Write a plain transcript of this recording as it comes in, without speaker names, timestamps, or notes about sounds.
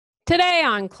Today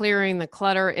on Clearing the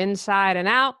Clutter Inside and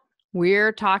Out,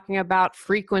 we're talking about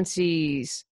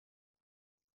frequencies.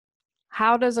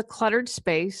 How does a cluttered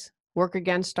space work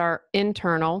against our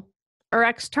internal or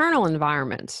external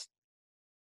environments?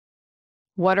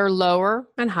 What are lower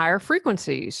and higher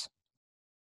frequencies?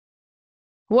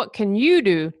 What can you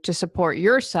do to support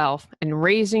yourself in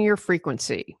raising your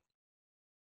frequency?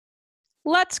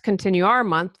 Let's continue our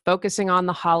month focusing on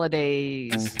the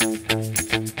holidays.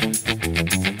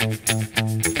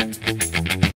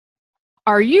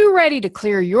 Are you ready to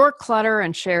clear your clutter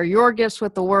and share your gifts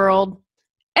with the world?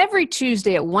 Every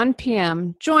Tuesday at 1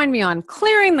 p.m., join me on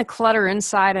Clearing the Clutter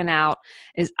Inside and Out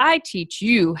as I teach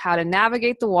you how to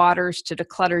navigate the waters to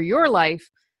declutter your life,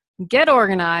 get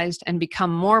organized, and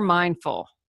become more mindful.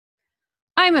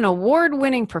 I'm an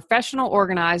award-winning professional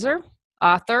organizer,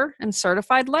 author, and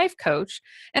certified life coach,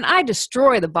 and I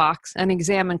destroy the box and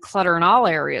examine clutter in all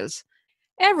areas.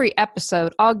 Every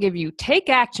episode, I'll give you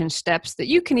take-action steps that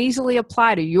you can easily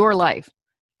apply to your life.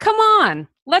 Come on,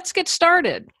 let's get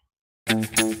started.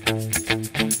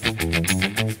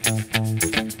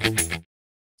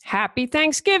 Happy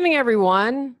Thanksgiving,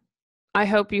 everyone. I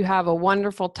hope you have a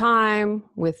wonderful time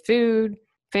with food,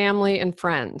 family, and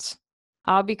friends.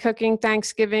 I'll be cooking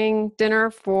Thanksgiving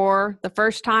dinner for the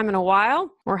first time in a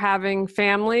while. We're having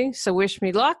family, so wish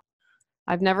me luck.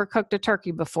 I've never cooked a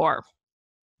turkey before.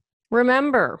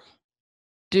 Remember,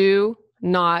 do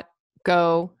not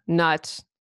go nuts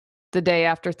the day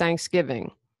after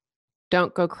Thanksgiving.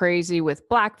 Don't go crazy with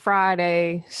Black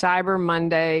Friday, Cyber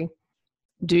Monday.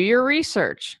 Do your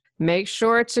research. Make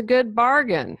sure it's a good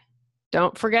bargain.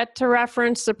 Don't forget to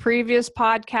reference the previous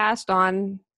podcast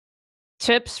on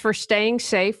tips for staying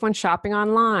safe when shopping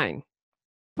online.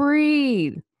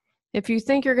 Breathe. If you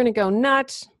think you're going to go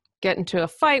nuts, get into a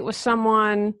fight with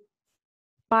someone,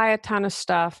 buy a ton of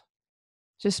stuff,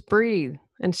 just breathe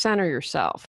and center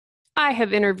yourself. I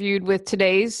have interviewed with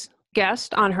today's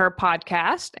guest on her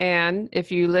podcast, and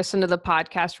if you listen to the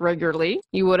podcast regularly,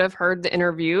 you would have heard the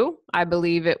interview. I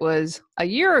believe it was a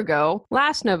year ago,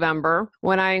 last November,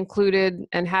 when I included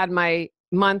and had my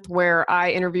month where I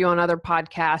interview on other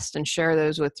podcasts and share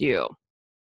those with you.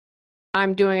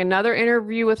 I'm doing another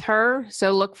interview with her,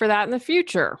 so look for that in the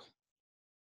future.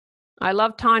 I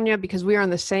love Tonya because we are on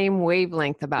the same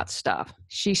wavelength about stuff.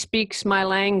 She speaks my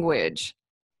language.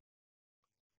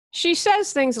 She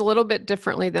says things a little bit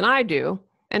differently than I do,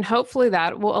 and hopefully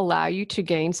that will allow you to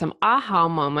gain some aha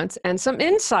moments and some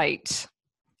insights.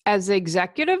 As the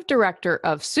executive director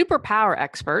of Superpower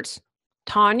Experts,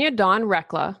 Tonya Dawn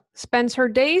Recla spends her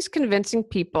days convincing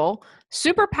people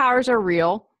superpowers are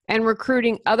real and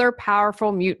recruiting other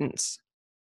powerful mutants.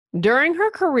 During her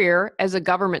career as a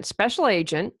government special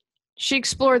agent, she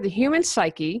explored the human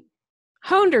psyche,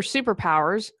 honed her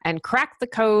superpowers, and cracked the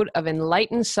code of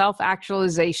enlightened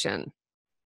self-actualization.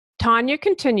 Tonya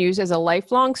continues as a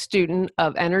lifelong student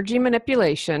of energy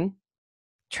manipulation,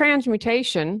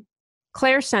 transmutation,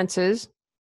 clairsenses,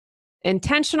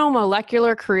 intentional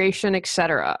molecular creation,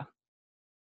 etc.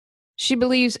 She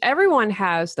believes everyone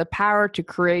has the power to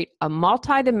create a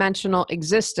multidimensional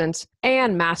existence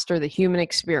and master the human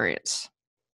experience.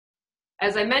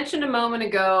 As I mentioned a moment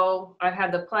ago, I've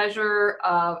had the pleasure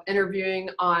of interviewing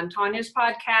on Tonya's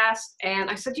podcast, and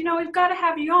I said, we've got to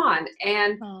have you on.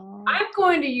 And I'm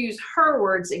going to use her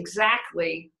words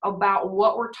exactly about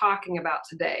what we're talking about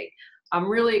today. I'm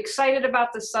really excited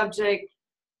about the subject.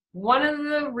 One of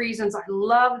the reasons I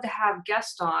love to have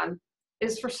guests on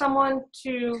is for someone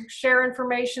to share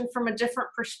information from a different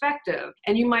perspective,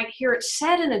 and you might hear it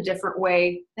said in a different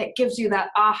way that gives you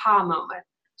that aha moment.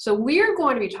 So we're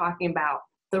going to be talking about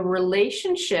the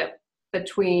relationship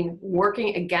between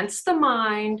working against the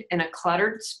mind in a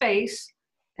cluttered space,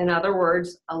 in other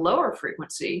words, a lower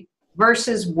frequency,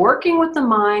 versus working with the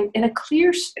mind in a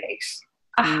clear space,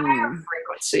 a higher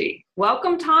frequency.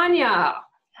 Welcome, Tonya.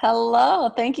 Hello,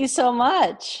 thank you so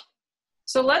much.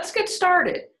 So let's get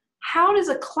started. How does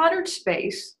a cluttered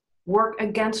space work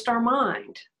against our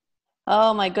mind?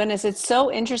 Oh my goodness, it's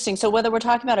so interesting. So whether we're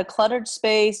talking about a cluttered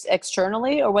space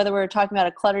externally or whether we're talking about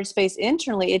a cluttered space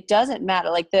internally, it doesn't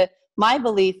matter. My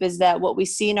belief is that what we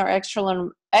see in our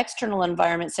external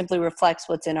environment simply reflects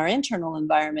what's in our internal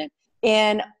environment.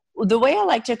 And the way I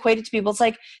like to equate it to people, it's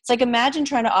like imagine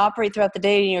trying to operate throughout the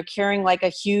day and you're carrying like a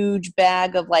huge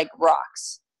bag of like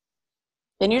rocks.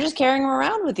 Then you're just carrying them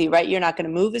around with you, right? You're not going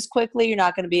to move as quickly. You're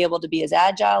not going to be able to be as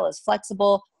agile, as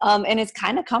flexible. And it's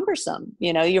kind of cumbersome.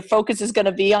 Your focus is going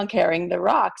to be on carrying the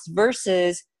rocks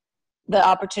versus the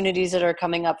opportunities that are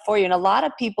coming up for you. And a lot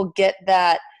of people get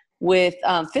that with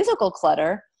physical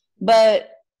clutter, but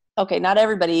okay, not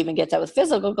everybody even gets that with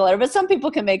physical clutter, but some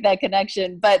people can make that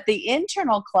connection. But the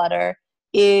internal clutter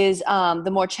is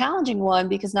the more challenging one,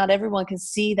 because not everyone can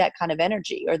see that kind of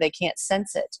energy, or they can't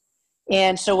sense it.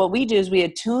 And so what we do is we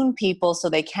attune people so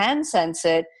they can sense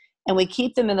it, and we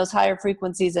keep them in those higher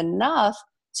frequencies enough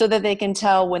so that they can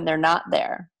tell when they're not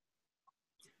there.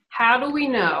 How do we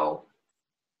know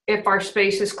if our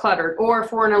space is cluttered, or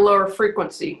if we're in a lower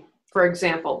frequency, for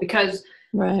example? Because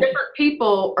different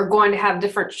people are going to have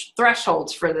different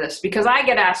thresholds for this, because I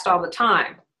get asked all the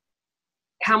time,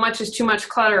 how much is too much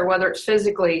clutter, whether it's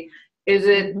physically? Is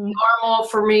it normal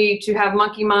for me to have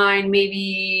monkey mind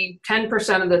maybe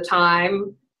 10% of the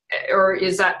time, or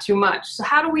is that too much? So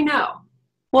how do we know?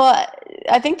 Well,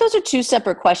 I think those are two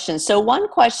separate questions. So one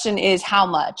question is how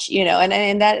much,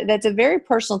 and that's a very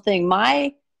personal thing.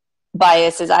 My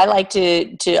bias is I like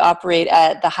to operate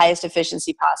at the highest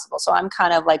efficiency possible. So I'm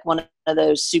kind of like one of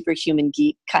those superhuman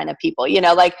geek kind of people,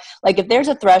 like if there's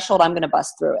a threshold, I'm going to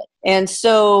bust through it. And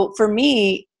so for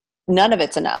me, none of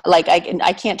it's enough. Like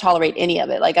I can't tolerate any of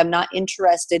it. Like I'm not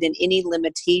interested in any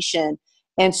limitation.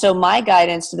 And so my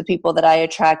guidance to the people that I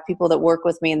attract, people that work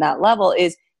with me in that level,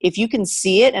 is if you can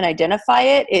see it and identify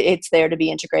it, it's there to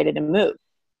be integrated and moved.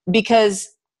 Because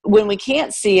when we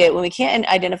can't see it, when we can't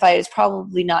identify it, it's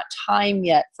probably not time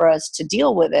yet for us to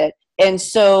deal with it. And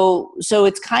so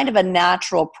it's kind of a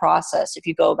natural process if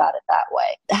you go about it that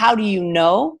way. How do you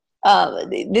know?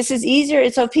 This is easier.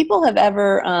 So if people have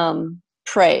ever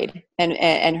prayed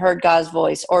and heard God's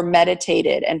voice, or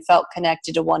meditated and felt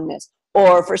connected to oneness,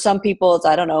 or for some people it's,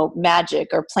 I don't know, magic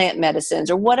or plant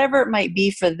medicines or whatever it might be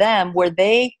for them, where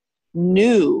they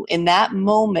knew in that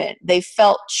moment, they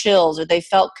felt chills, or they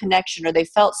felt connection, or they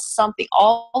felt something.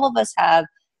 All of us have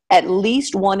at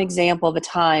least one example of a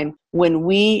time when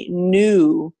we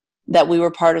knew that we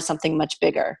were part of something much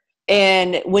bigger.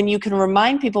 And when you can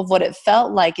remind people of what it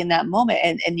felt like in that moment,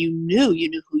 and you knew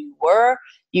who you were,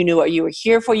 you knew what you were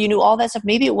here for, you knew all that stuff.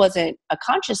 Maybe it wasn't a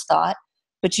conscious thought,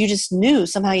 but you just knew,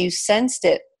 somehow you sensed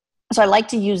it. So I like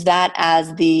to use that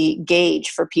as the gauge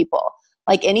for people.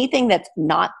 Like anything that's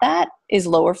not that is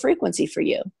lower frequency for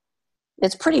you.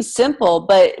 It's pretty simple,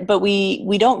 but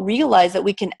we don't realize that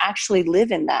we can actually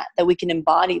live in that we can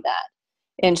embody that.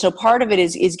 And so part of it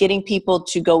is getting people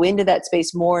to go into that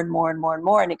space more and more and more and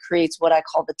more. And it creates what I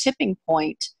call the tipping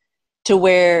point, to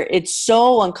where it's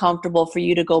so uncomfortable for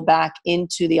you to go back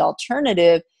into the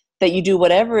alternative that you do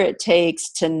whatever it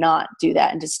takes to not do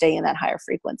that and to stay in that higher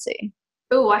frequency.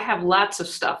 Oh, I have lots of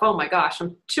stuff. Oh my gosh,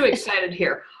 I'm too excited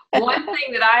here. One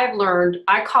thing that I've learned,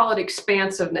 I call it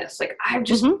expansiveness. Like I've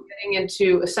just been getting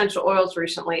into essential oils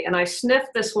recently, and I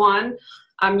sniffed this one.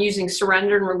 I'm using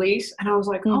Surrender and Release, and I was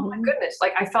like, oh my goodness,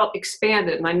 like I felt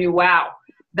expanded, and I knew, wow,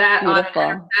 that on an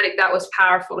energetic, that was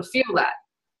powerful to feel that.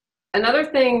 Another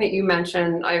thing that you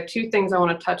mentioned, I have two things I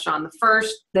want to touch on. The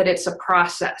first, that it's a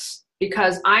process,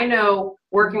 because I know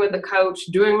working with a coach,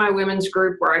 doing my women's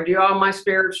group where I do all my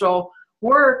spiritual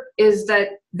work, is that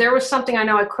there was something I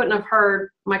know I couldn't have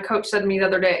heard. My coach said to me the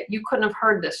other day, you couldn't have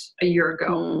heard this a year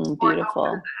ago.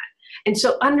 Beautiful. And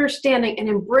so understanding and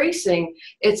embracing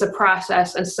it's a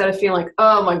process, instead of feeling like,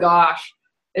 oh my gosh,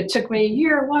 it took me a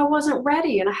year. Well, I wasn't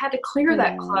ready, and I had to clear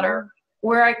that clutter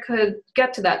where I could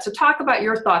get to that. So talk about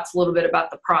your thoughts a little bit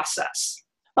about the process.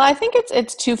 Well, I think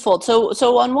it's twofold. So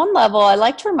on one level, I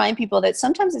like to remind people that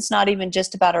sometimes it's not even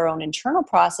just about our own internal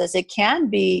process. It can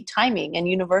be timing and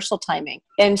universal timing.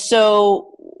 And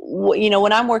so,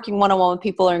 when I'm working one-on-one with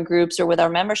people or in groups or with our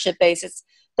membership base,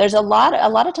 there's a lot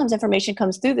of times information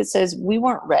comes through that says we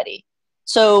weren't ready.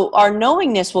 So our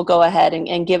knowingness will go ahead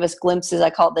and give us glimpses. I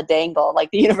call it the dangle, like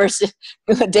the universe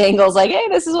dangles, like, hey,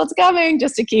 this is what's coming,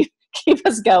 just to keep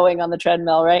us going on the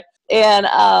treadmill, right? And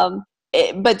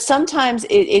but sometimes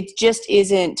it just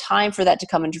isn't time for that to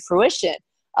come into fruition.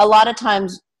 A lot of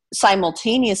times,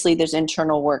 simultaneously, there's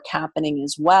internal work happening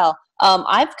as well.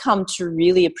 I've come to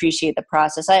really appreciate the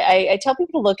process. I tell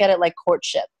people to look at it like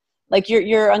courtship. Like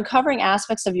you're uncovering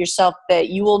aspects of yourself that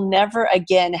you will never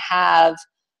again have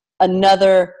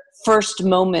another first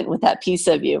moment with that piece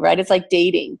of you, right? It's like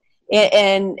dating.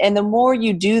 And the more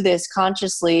you do this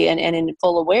consciously and in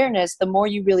full awareness, the more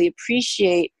you really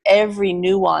appreciate every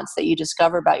nuance that you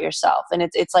discover about yourself. And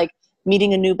it's like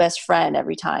meeting a new best friend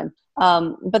every time.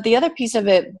 But the other piece of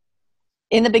it,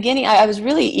 in the beginning, I was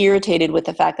really irritated with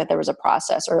the fact that there was a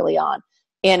process early on.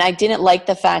 And I didn't like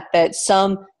the fact that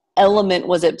some element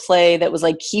was at play that was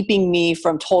like keeping me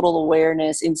from total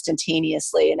awareness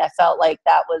instantaneously. And I felt like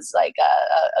that was like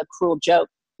a cruel joke.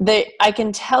 I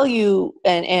can tell you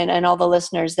and all the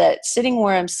listeners that sitting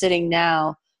where I'm sitting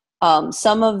now,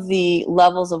 some of the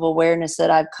levels of awareness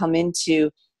that I've come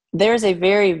into there's a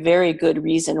very, very good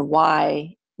reason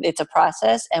why it's a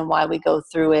process and why we go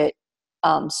through it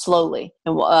slowly.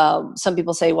 And some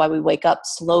people say why we wake up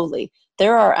slowly.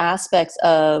 There are aspects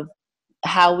of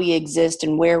how we exist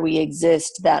and where we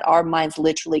exist that our minds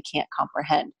literally can't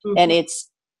comprehend. Mm-hmm.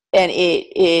 And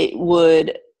it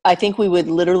would, I think we would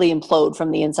literally implode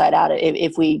from the inside out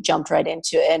if we jumped right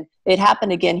into it. And it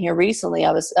happened again here recently.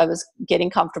 I was getting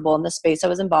comfortable in the space I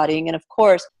was embodying. And of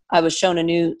course, I was shown a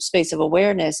new space of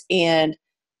awareness. And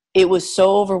it was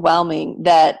so overwhelming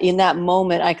that in that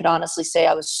moment, I could honestly say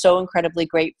I was so incredibly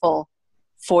grateful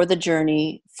for the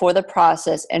journey, for the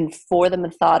process, and for the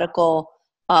methodical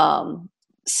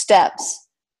steps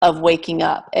of waking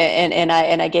up. And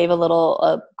I gave a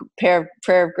little prayer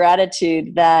of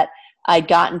gratitude that I'd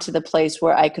gotten to the place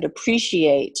where I could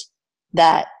appreciate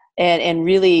that. And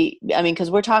really, I mean,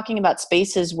 because we're talking about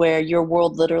spaces where your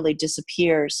world literally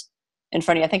disappears in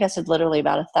front of you. I think I said literally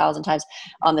about 1,000 times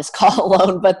on this call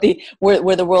alone, but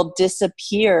where the world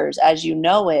disappears as you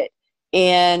know it.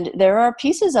 And there are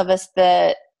pieces of us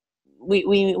that we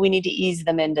need to ease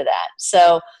them into that.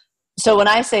 So when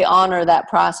I say honor that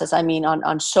process, I mean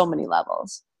on so many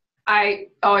levels. I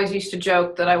always used to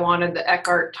joke that I wanted the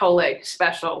Eckhart Tolle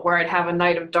special where I'd have a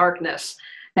night of darkness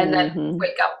and then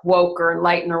wake up woke or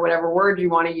enlightened or whatever word you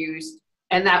want to use.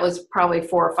 And that was probably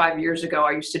 4 or 5 years ago.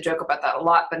 I used to joke about that a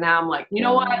lot, but now I'm like, you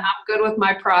know what? I'm good with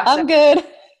my process. I'm good.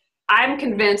 I'm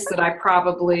convinced that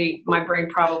my brain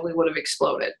probably would have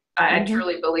exploded. I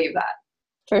truly believe that.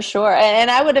 For sure. And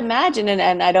I would imagine,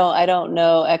 and I don't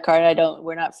know Eckhart,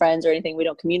 we're not friends or anything. We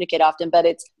don't communicate often, but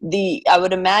I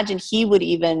would imagine he would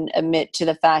even admit to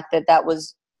the fact that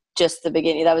was just the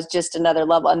beginning. That was just another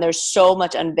level. And there's so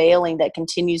much unveiling that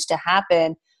continues to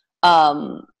happen,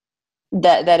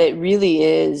 that it really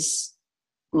is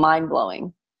mind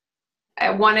blowing. I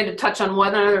wanted to touch on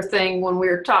one other thing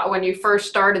when you first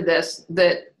started this,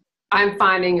 that I'm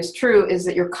finding is true, is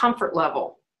that your comfort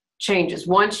level changes.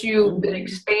 Once you've been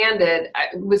expanded, I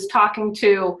was talking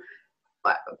to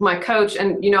my coach,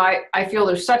 and I feel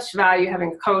there's such value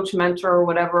having a coach, mentor, or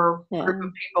whatever group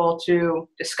of people to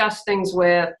discuss things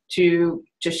with, to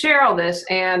share all this.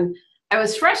 And I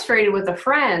was frustrated with a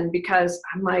friend because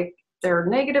I'm like, they're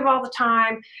negative all the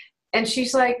time. And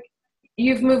she's like,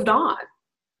 you've moved on.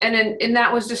 And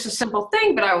that was just a simple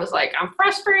thing, but I was like, I'm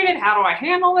frustrated. How do I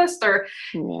handle this?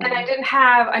 And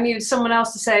I needed someone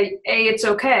else to say, A, it's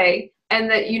okay. And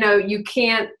that, you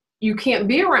can't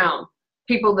be around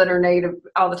people that are negative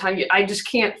all the time. I just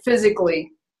can't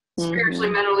physically, spiritually,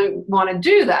 mentally want to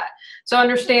do that. So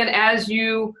understand as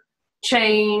you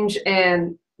change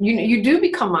and you do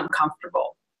become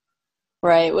uncomfortable.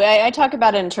 Right. I talk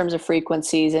about it in terms of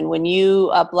frequencies. And when you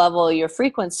up-level your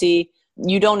frequency,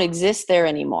 you don't exist there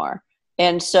anymore.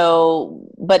 And so,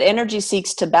 but energy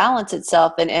seeks to balance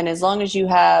itself. And as long as you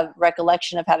have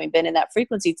recollection of having been in that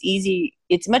frequency,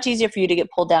 it's much easier for you to get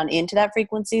pulled down into that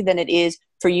frequency than it is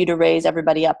for you to raise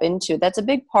everybody up into. That's a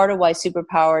big part of why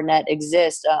Superpower Net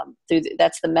exists.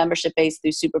 That's the membership base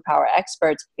through Superpower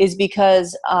Experts, is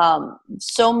because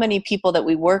so many people that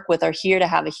we work with are here to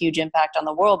have a huge impact on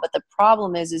the world. But the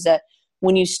problem is that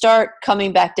when you start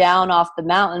coming back down off the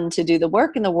mountain to do the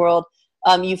work in the world,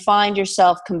 you find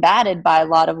yourself combated by a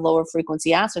lot of lower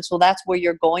frequency aspects. Well, that's where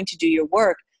you're going to do your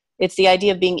work. It's the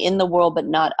idea of being in the world, but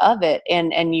not of it.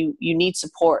 And you need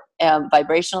support,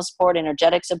 vibrational support,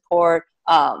 energetic support,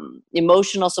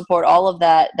 emotional support, all of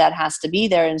that has to be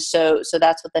there. And so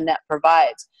that's what the net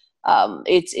provides.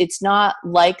 It's not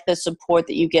like the support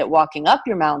that you get walking up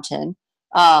your mountain.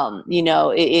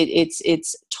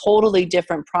 It's totally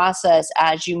different process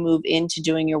as you move into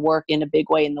doing your work in a big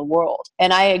way in the world.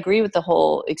 And I agree with the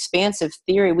whole expansive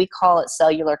theory. We call it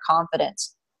cellular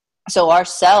confidence. So our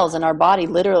cells in our body,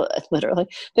 literally,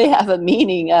 they have a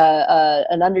meaning,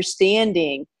 an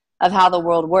understanding of how the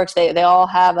world works. They all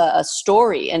have a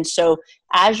story. And so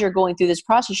as you're going through this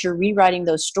process, you're rewriting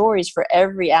those stories for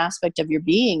every aspect of your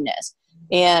beingness.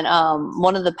 And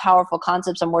one of the powerful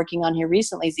concepts I'm working on here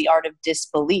recently is the art of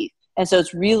disbelief. And so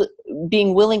it's really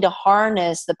being willing to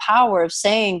harness the power of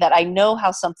saying that I know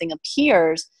how something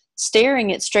appears, staring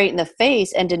it straight in the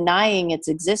face and denying its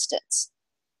existence.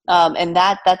 And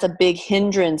that's a big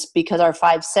hindrance, because our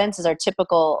five senses, our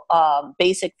typical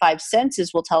basic five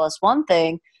senses, will tell us one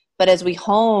thing. But as we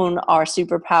hone our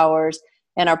superpowers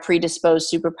and our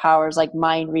predisposed superpowers like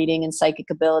mind reading and psychic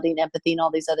ability and empathy and all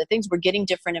these other things, we're getting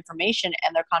different information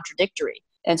and they're contradictory.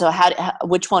 And so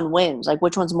which one wins? Like,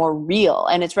 which one's more real?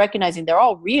 And it's recognizing they're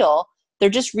all real. They're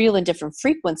just real in different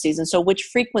frequencies. And so which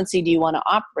frequency do you want to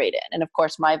operate in? And of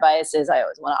course, my bias is I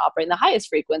always want to operate in the highest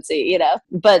frequency,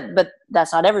 but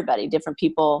that's not everybody. Different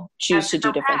people choose to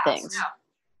do different things. Yeah.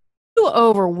 You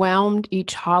overwhelmed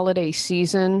each holiday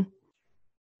season?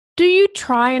 Do you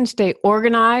try and stay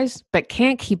organized but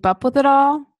can't keep up with it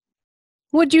all?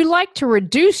 Would you like to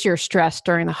reduce your stress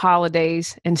during the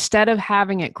holidays instead of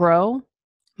having it grow?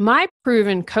 My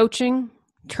proven coaching,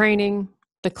 training,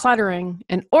 decluttering,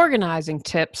 and organizing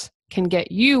tips can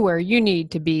get you where you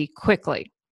need to be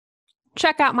quickly.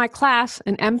 Check out my class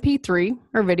in MP3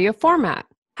 or video format.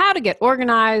 How to get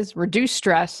organized, reduce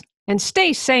stress, and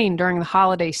stay sane during the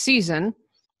holiday season.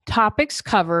 Topics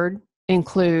covered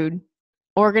include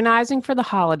organizing for the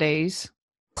holidays,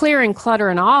 clearing clutter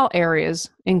in all areas,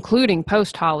 including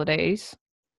post-holidays,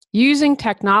 using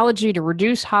technology to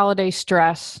reduce holiday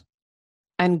stress,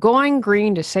 and going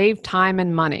green to save time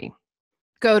and money.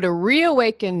 Go to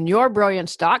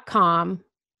reawakenyourbrilliance.com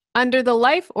under the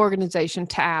Life Organization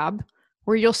tab,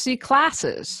 where you'll see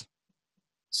classes.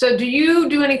 So do you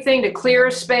do anything to clear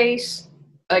a space,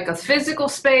 like a physical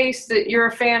space that you're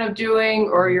a fan of doing,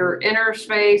 or your inner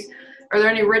space? Are there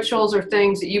any rituals or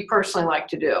things that you personally like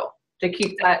to do to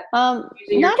keep that not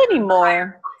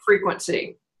anymore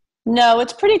frequency? No,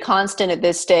 it's pretty constant at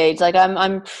this stage. Like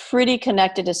I'm pretty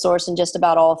connected to source in just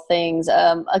about all things.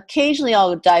 Occasionally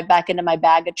I'll dive back into my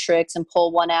bag of tricks and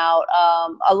pull one out.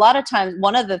 A lot of times,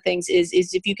 one of the things is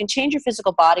if you can change your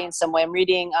physical body in some way. I'm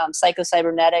reading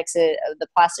Psycho-Cybernetics, the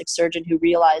plastic surgeon who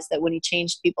realized that when he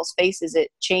changed people's faces, it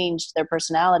changed their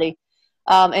personality.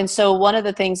 And so one of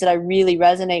the things that I really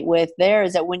resonate with there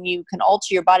is that when you can alter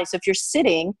your body, so if you're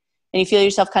sitting and you feel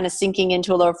yourself kind of sinking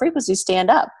into a lower frequency, stand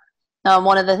up.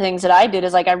 One of the things that I did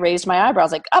is like I raised my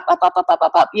eyebrows, like up, up, up, up, up,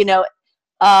 up, up.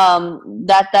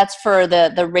 That's for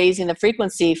the raising the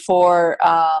frequency. For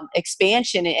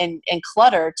expansion and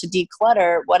clutter, to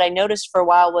declutter. What I noticed for a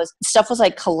while was stuff was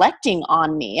like collecting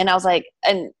on me, and I was like,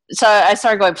 and so I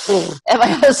started going, and my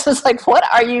husband's like, "What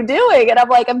are you doing?" And I'm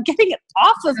like, "I'm getting it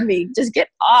off of me. Just get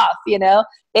off,"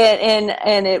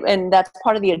 And that's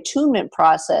part of the attunement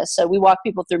process. So we walk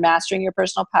people through mastering your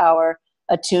personal power,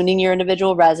 attuning your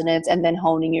individual resonance, and then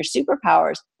honing your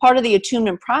superpowers. Part of the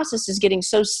attunement process is getting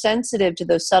so sensitive to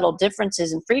those subtle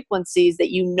differences in frequencies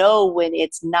that you know when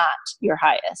it's not your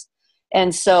highest.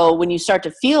 And so when you start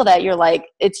to feel that, you're like,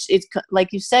 it's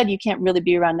like you said, you can't really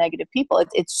be around negative people.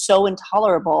 It's so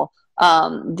intolerable.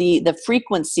 The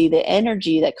frequency, the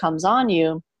energy that comes on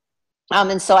you.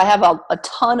 And so I have a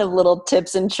ton of little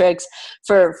tips and tricks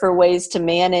for ways to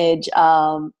manage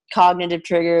cognitive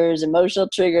triggers, emotional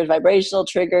triggers, vibrational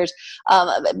triggers.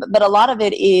 But a lot of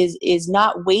it is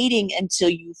not waiting until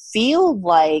you feel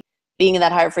like being in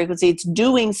that higher frequency. It's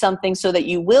doing something so that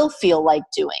you will feel like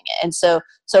doing it. And so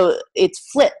it's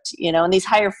flipped, and these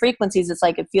higher frequencies, it's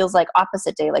like, it feels like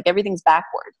opposite day, like everything's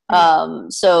backward.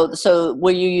 So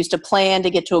where you used to plan to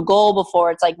get to a goal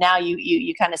before, it's like now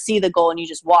you kind of see the goal and you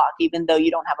just walk, even though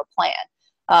you don't have a plan.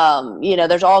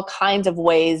 There's all kinds of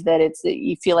ways that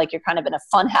you feel like you're kind of in a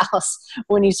fun house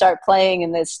when you start playing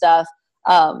in this stuff.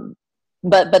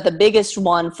 But the biggest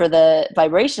one for the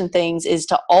vibration things is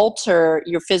to alter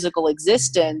your physical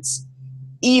existence,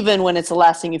 even when it's the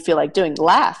last thing you feel like doing.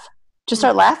 Laugh. Just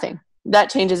start laughing. That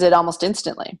changes it almost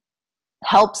instantly.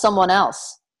 Help someone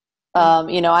else.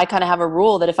 I kind of have a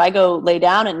rule that if I go lay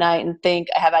down at night and think,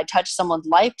 have I touched someone's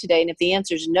life today? And if the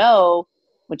answer is no,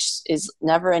 which is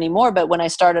never anymore, but when I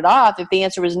started off, if the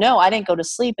answer was no, I didn't go to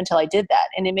sleep until I did that.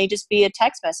 And it may just be a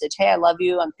text message. Hey, I love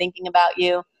you. I'm thinking about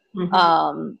you.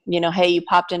 Mm-hmm. Hey, you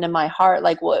popped into my heart.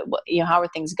 Like what, how are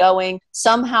things going?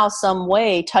 Somehow, some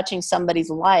way, touching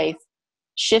somebody's life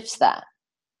shifts that.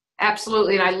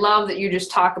 Absolutely. And I love that you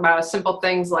just talk about simple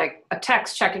things like a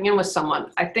text, checking in with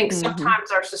someone. I think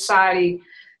sometimes our society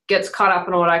gets caught up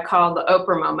in what I call the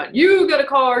Oprah moment. You get a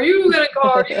car, you get a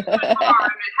car, you get a car.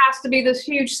 And it has to be this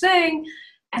huge thing.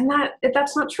 And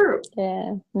that's not true.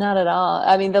 Yeah, not at all.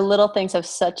 I mean, the little things have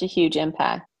such a huge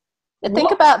impact.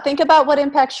 Think about what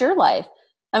impacts your life.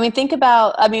 I mean,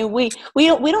 we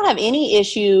don't have any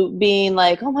issue being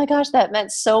like, oh my gosh, that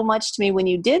meant so much to me when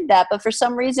you did that. But for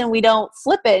some reason we don't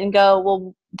flip it and go,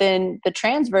 well, then the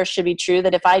transverse should be true,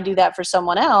 that if I do that for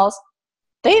someone else,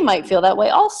 they might feel that way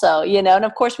also, and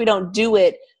of course we don't do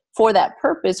it for that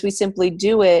purpose. We simply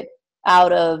do it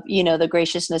out of, the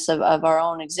graciousness of our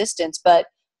own existence. But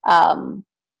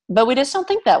we just don't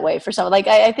think that way for someone. Like,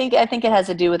 I think it has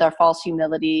to do with our false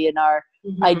humility and our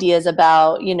ideas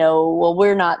about, well,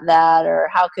 we're not that, or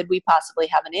how could we possibly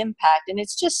have an impact? And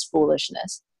it's just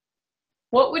foolishness.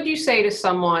 What would you say to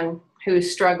someone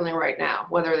who's struggling right now,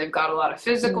 whether they've got a lot of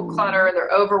physical clutter, they're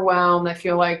overwhelmed, they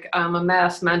feel like I'm a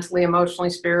mess mentally,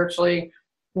 emotionally, spiritually?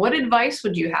 What advice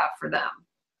would you have for them?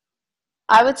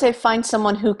 I would say find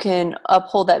someone who can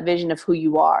uphold that vision of who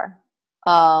you are.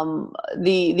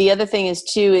 The other thing is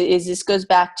too, is this goes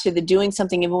back to the doing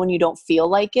something even when you don't feel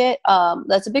like it.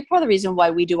 That's a big part of the reason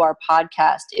why we do our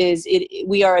podcast is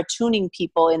we are attuning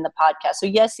people in the podcast. So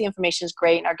yes, the information is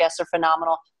great and our guests are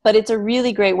phenomenal, but it's a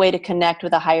really great way to connect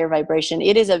with a higher vibration.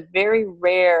 It is a very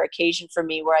rare occasion for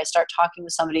me where I start talking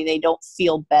with somebody, they don't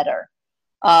feel better.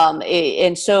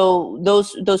 And so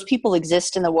those people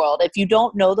exist in the world. If you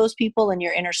don't know those people in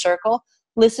your inner circle,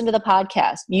 listen to the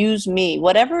podcast, use me,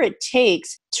 whatever it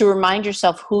takes to remind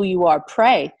yourself who you are.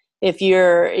 Pray. If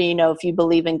if you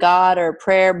believe in God or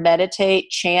prayer, meditate,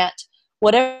 chant,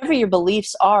 whatever your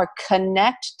beliefs are,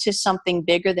 connect to something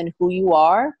bigger than who you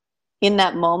are in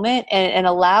that moment and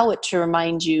allow it to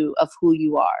remind you of who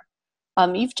you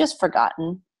are. You've just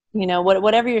forgotten,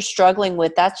 whatever you're struggling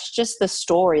with, that's just the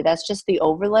story. That's just the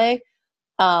overlay.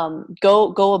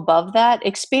 Go above that,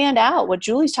 expand out. What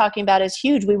Julie's talking about is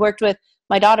huge. We worked with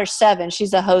my daughter's 7.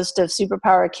 She's a host of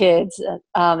Superpower Kids.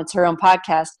 It's her own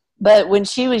podcast. But when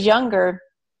she was younger,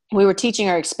 we were teaching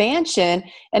her expansion,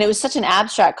 and it was such an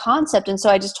abstract concept. And so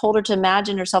I just told her to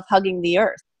imagine herself hugging the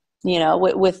earth.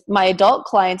 With my adult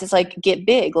clients, it's like, get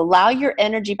big, allow your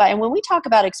energy body. And when we talk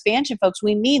about expansion, folks,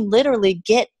 we mean literally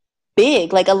get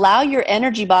big, like allow your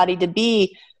energy body to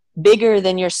be bigger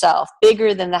than yourself,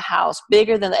 bigger than the house,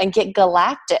 and get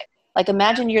galactic. Like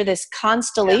imagine you're this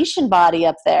constellation body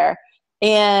up there,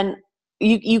 and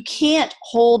you can't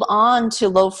hold on to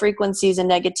low frequencies and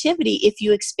negativity if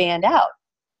you expand out.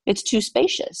 It's too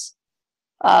spacious.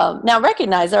 Now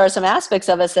recognize there are some aspects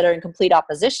of us that are in complete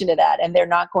opposition to that, and they're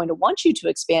not going to want you to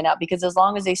expand out, because as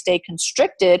long as they stay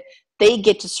constricted, they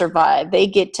get to survive. They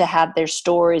get to have their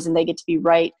stories, and they get to be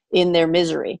right in their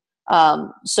misery.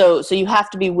 So you have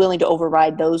to be willing to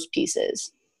override those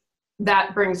pieces.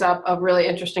 That brings up a really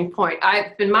interesting point.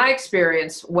 In my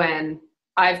experience, when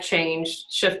I've changed,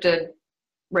 shifted,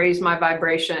 raised my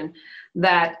vibration,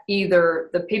 that either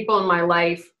the people in my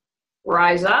life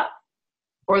rise up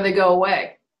or they go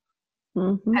away.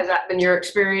 Mm-hmm. Has that been your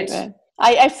experience? Right.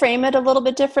 I frame it a little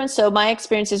bit different. So my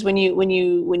experience is when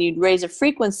you raise a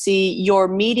frequency, you're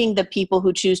meeting the people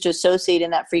who choose to associate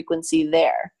in that frequency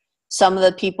there. Some of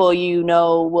the people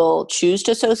will choose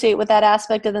to associate with that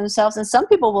aspect of themselves, and some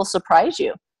people will surprise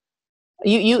you.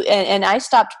 And I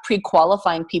stopped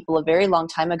pre-qualifying people a very long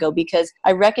time ago, because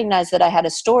I recognized that I had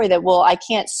a story that, I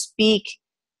can't speak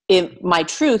in my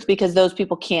truth because those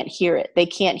people can't hear it. They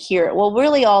can't hear it. Well,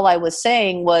 really all I was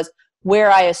saying was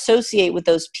where I associate with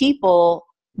those people,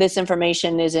 this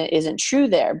information isn't true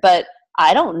there. But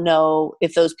I don't know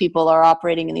if those people are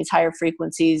operating in these higher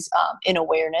frequencies in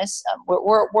awareness.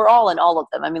 We're all in all of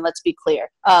them. I mean, let's be clear.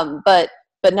 But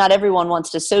not everyone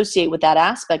wants to associate with that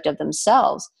aspect of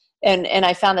themselves. And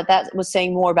I found that was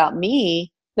saying more about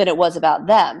me than it was about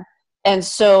them. And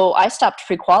so I stopped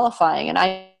pre-qualifying, and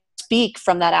I speak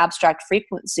from that abstract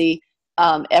frequency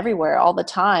everywhere, all the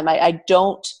time. I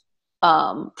don't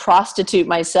prostitute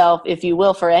myself, if you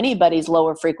will, for anybody's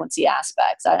lower frequency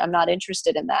aspects. I'm not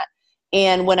interested in that.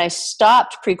 And when I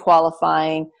stopped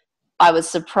pre-qualifying, I was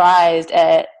surprised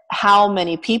at how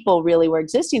many people really were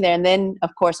existing there. And then,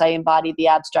 of course, I embodied the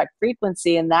abstract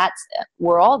frequency, and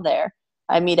we're all there.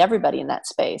 I meet everybody in that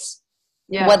space.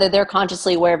 Yeah. Whether they're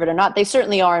consciously aware of it or not, they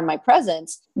certainly are in my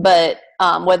presence. But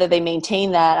whether they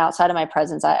maintain that outside of my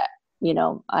presence, I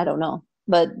don't know.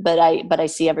 But I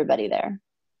see everybody there.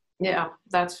 Yeah,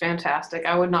 that's fantastic.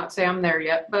 I would not say I'm there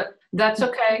yet, but that's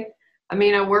okay. I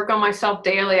mean, I work on myself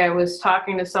daily. I was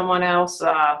talking to someone else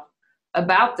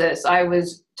about this. I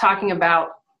was talking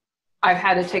about I've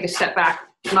had to take a step back,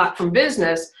 not from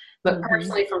business, but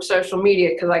personally from social media,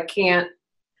 because I can't.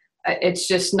 It's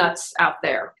just nuts out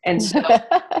there. And so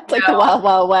it's like the wild,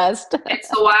 wild west. It's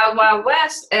the wild, wild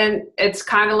west. And it's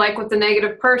kind of like with the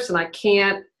negative person. I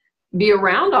can't be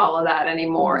around all of that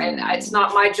anymore. And it's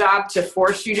not my job to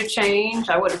force you to change.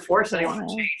 I wouldn't force anyone to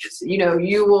change. It's,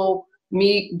 you will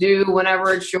do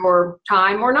whenever it's your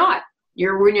time or not.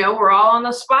 We're all on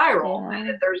the spiral, and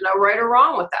there's no right or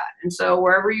wrong with that. And so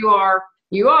wherever you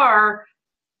are,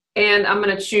 and I'm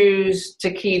going to choose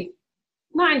to keep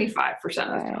 95% of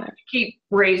the time, keep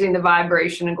raising the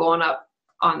vibration and going up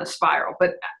on the spiral.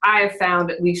 But I have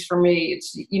found, at least for me,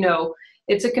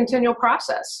 it's a continual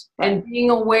process, and being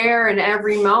aware in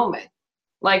every moment,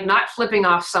 like not flipping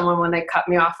off someone when they cut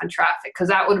me off in traffic, because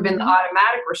that would have been the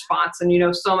automatic response.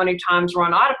 And, so many times we're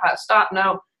on autopilot. Stop,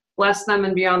 no, bless them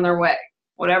and be on their way.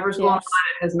 Whatever's going on,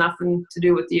 it has nothing to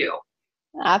do with you.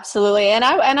 Absolutely. And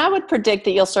I would predict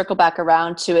that you'll circle back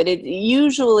around to it.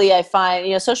 Usually I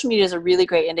find, social media is a really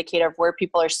great indicator of where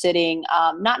people are sitting,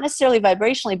 not necessarily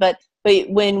vibrationally, but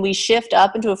when we shift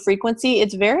up into a frequency,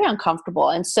 it's very uncomfortable.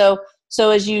 And so So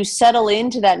as you settle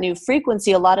into that new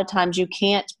frequency, a lot of times you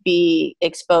can't be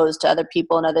exposed to other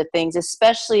people and other things,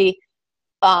 especially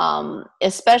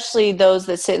those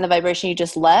that sit in the vibration you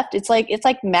just left. It's like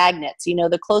magnets,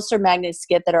 the closer magnets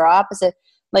get that are opposite,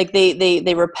 like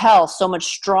they repel so much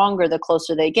stronger the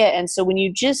closer they get. And so when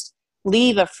you just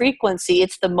leave a frequency,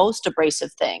 it's the most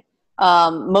abrasive thing.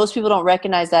 Most people don't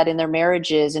recognize that in their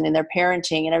marriages and in their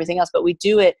parenting and everything else, but we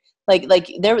do it. Like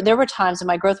there were times in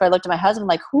my growth where I looked at my husband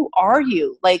like, who are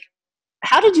you? Like,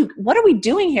 what are we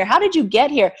doing here? How did you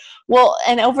get here? Well,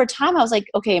 and over time I was like,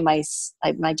 okay, am I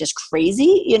just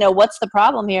crazy? What's the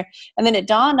problem here? And then it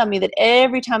dawned on me that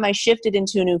every time I shifted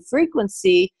into a new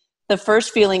frequency, the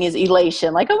first feeling is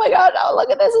elation. Like, oh my God, oh, look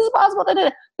at this, it's possible.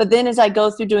 But then as I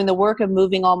go through doing the work of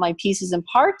moving all my pieces and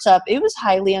parts up, it was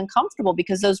highly uncomfortable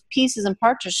because those pieces and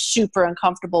parts are super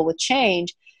uncomfortable with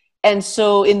change. And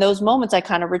so in those moments, I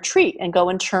kind of retreat and go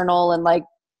internal, and like,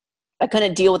 I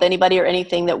couldn't deal with anybody or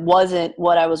anything that wasn't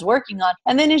what I was working on.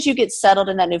 And then as you get settled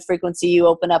in that new frequency, you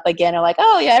open up again and like,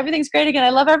 oh yeah, everything's great again.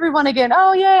 I love everyone again.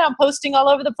 Oh yeah, I'm posting all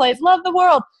over the place. Love the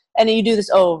world. And then you do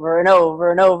this over and over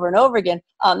and over and over again.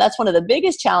 That's one of the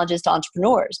biggest challenges to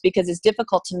entrepreneurs, because it's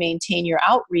difficult to maintain your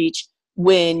outreach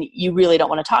when you really don't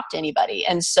want to talk to anybody.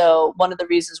 And so one of the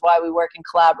reasons why we work in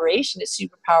collaboration at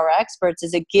Superpower Experts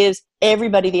is it gives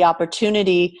everybody the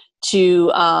opportunity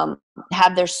to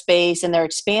have their space and their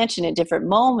expansion at different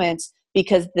moments,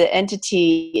 because the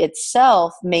entity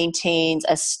itself maintains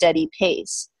a steady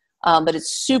pace. But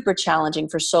it's super challenging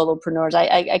for solopreneurs.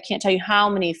 I can't tell you how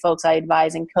many folks I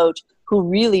advise and coach who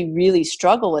really, really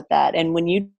struggle with that. And when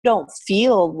you don't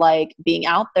feel like being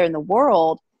out there in the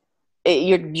world,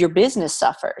 your business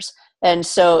suffers. And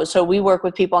so we work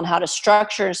with people on how to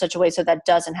structure in such a way so that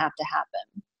doesn't have to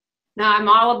happen. Now, I'm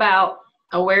all about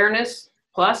awareness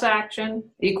plus action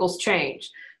equals change.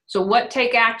 So what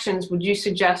take actions would you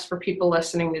suggest for people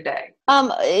listening today?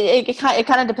 It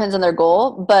kind of depends on their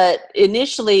goal, but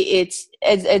initially it's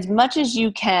as much as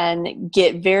you can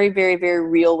get very, very, very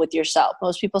real with yourself.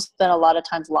 Most people spend a lot of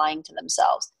times lying to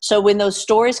themselves. So when those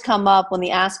stories come up, when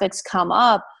the aspects come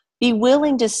up, be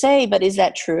willing to say, but is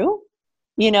that true?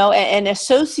 And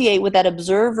associate with that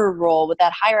observer role, with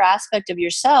that higher aspect of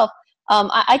yourself.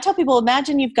 I tell people,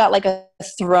 imagine you've got like a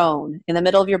throne in the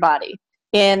middle of your body.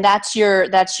 And that's your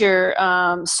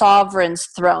sovereign's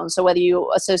throne. So whether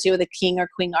you associate with a king or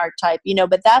queen archetype,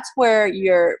 but that's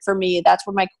where for me, that's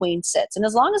where my queen sits. And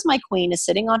as long as my queen is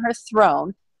sitting on her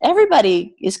throne,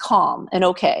 everybody is calm and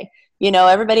okay.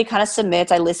 Everybody kind of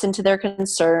submits. I listen to their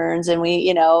concerns, and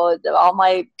all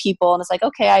my people, and it's like,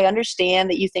 okay, I understand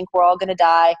that you think we're all going to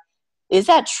die. Is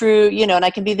that true? And I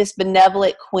can be this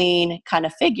benevolent queen kind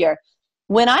of figure.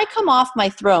 When I come off my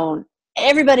throne,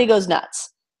 everybody goes nuts.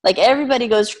 Like everybody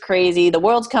goes crazy. The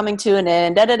world's coming to an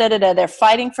end. Da, da, da, da, da. They're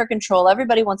fighting for control.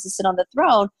 Everybody wants to sit on the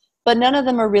throne, but none of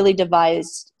them are really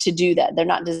devised to do that. They're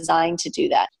not designed to do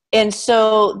that. And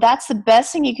so that's the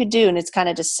best thing you could do. And it's kind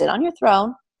of just sit on your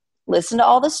throne, listen to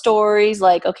all the stories.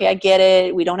 Like, okay, I get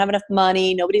it. We don't have enough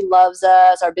money. Nobody loves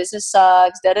us. Our business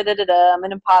sucks. Da, da, da, da, da. I'm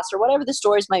an imposter, whatever the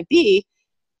stories might be.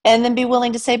 And then be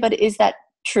willing to say, but is that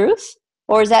truth?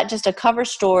 Or is that just a cover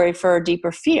story for a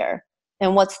deeper fear?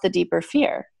 And what's the deeper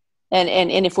fear?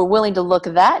 And if we're willing to look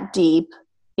that deep,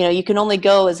 you can only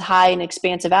go as high and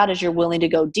expansive out as you're willing to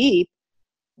go deep.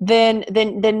 Then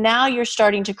now you're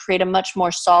starting to create a much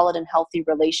more solid and healthy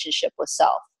relationship with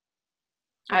self.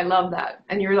 I love that.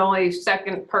 And you're the only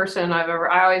second person I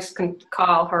always can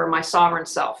call her my sovereign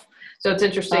self. So it's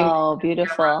interesting. Oh,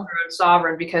 beautiful.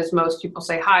 Sovereign, because most people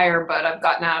say higher, but I've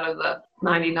gotten out of the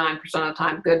 99% of the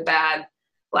time, good, bad,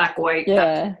 black, white, yeah.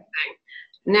 that sort of thing.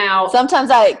 Now, sometimes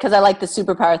because I like the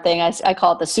superpower thing, I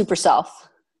call it the super self.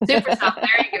 Super self.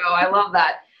 There you go. I love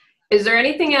that. Is there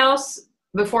anything else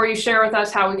before you share with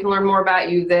us how we can learn more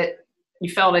about you that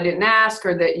you felt I didn't ask,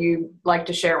 or that you'd like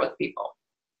to share with people?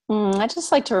 I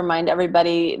just like to remind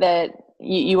everybody that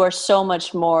you are so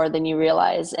much more than you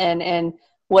realize. And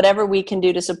whatever we can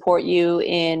do to support you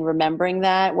in remembering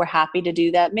that, we're happy to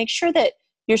do that. Make sure that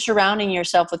you're surrounding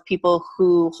yourself with people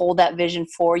who hold that vision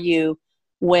for you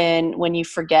when you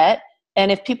forget.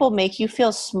 And if people make you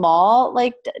feel small,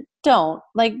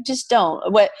 just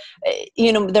don't.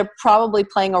 They're probably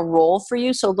playing a role for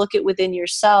you. So look at within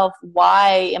yourself.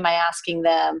 Why am I asking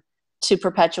them to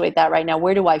perpetuate that right now?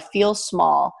 Where do I feel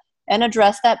small? And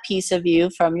address that piece of you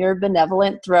from your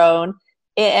benevolent throne,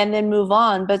 and then move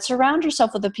on. But surround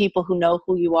yourself with the people who know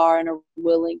who you are and are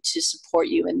willing to support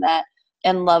you in that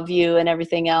and love you and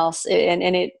everything else.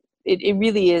 And it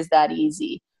really is that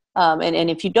easy. And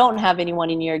if you don't have anyone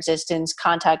in your existence,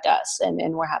 contact us, and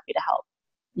we're happy to help.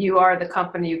 You are the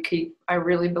company you keep. I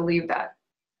really believe that.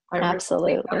 I really think that.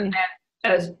 Absolutely. And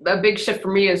as a big shift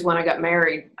for me is when I got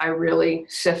married. I really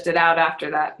sifted out after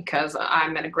that because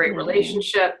I'm in a great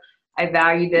relationship. I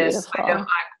value this. Beautiful.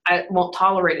 I won't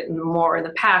tolerate it anymore. In the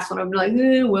past, when I'd be like,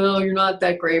 well, you're not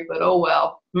that great, but oh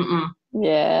well. Mm-mm.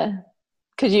 Yeah.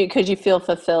 Could you feel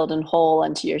fulfilled and whole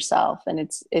unto yourself, and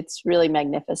it's really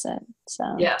magnificent.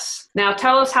 So Yes. Now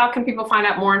tell us, how can people find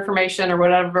out more information or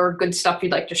whatever good stuff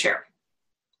you'd like to share?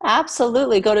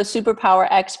 absolutely. Go to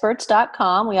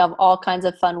superpowerexperts.com. We have all kinds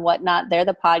of fun whatnot there.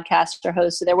 The podcasts are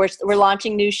hosted there. We're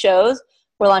launching new shows.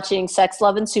 We're launching Sex,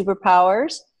 Love, and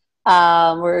Superpowers.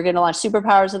 We're going to launch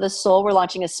Superpowers of the Soul. We're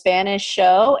launching a Spanish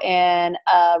show and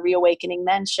a Reawakening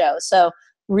Men show. So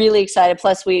really excited.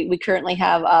 Plus, we currently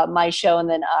have my show and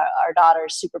then our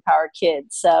daughter's Superpower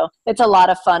Kids. So it's a lot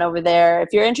of fun over there. If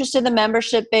you're interested in the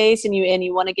membership base and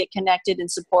you want to get connected and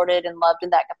supported and loved in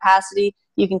that capacity,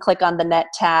 you can click on the Net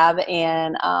tab,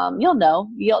 and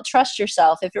you'll trust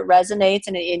yourself. If it resonates,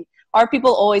 and our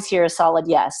people always hear a solid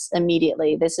yes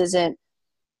immediately. This isn't,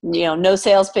 no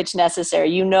sales pitch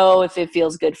necessary. If it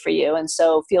feels good for you. And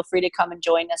so feel free to come and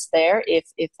join us there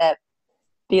if that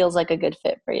feels like a good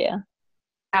fit for you.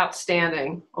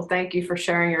 Outstanding. Well, thank you for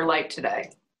sharing your light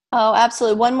today. Oh,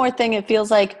 absolutely. One more thing. It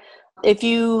feels like if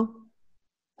you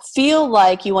feel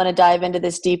like you want to dive into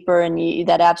this deeper and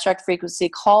that abstract frequency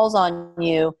calls on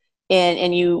you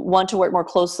and you want to work more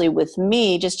closely with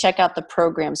me, just check out the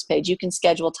programs page. You can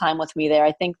schedule time with me there.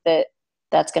 I think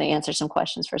that's going to answer some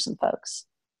questions for some folks.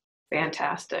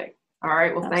 Fantastic. All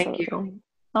right. Well, Absolutely. Thank you.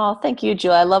 Oh, thank you,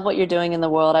 Julie. I love what you're doing in the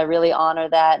world. I really honor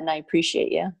that, and I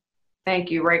appreciate you.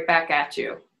 Thank you. Right back at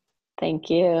you. Thank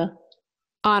you.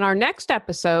 On our next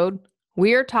episode,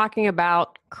 we are talking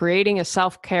about creating a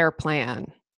self-care plan.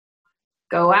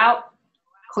 Go out,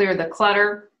 clear the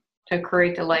clutter to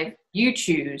create the life you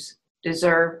choose,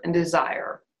 deserve, and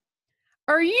desire.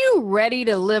 Are you ready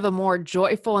to live a more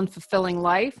joyful and fulfilling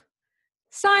life?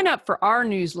 Sign up for our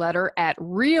newsletter at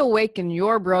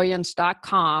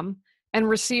reawakenyourbrilliance.com and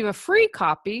receive a free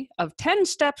copy of 10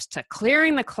 Steps to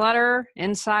Clearing the Clutter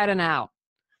Inside and Out.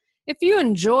 If you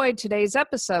enjoyed today's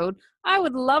episode, I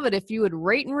would love it if you would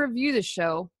rate and review the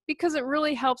show because it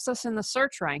really helps us in the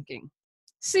search ranking.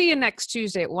 See you next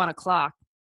Tuesday at 1 o'clock.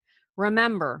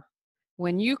 Remember,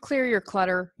 when you clear your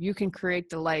clutter, you can create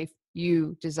the life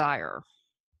you desire.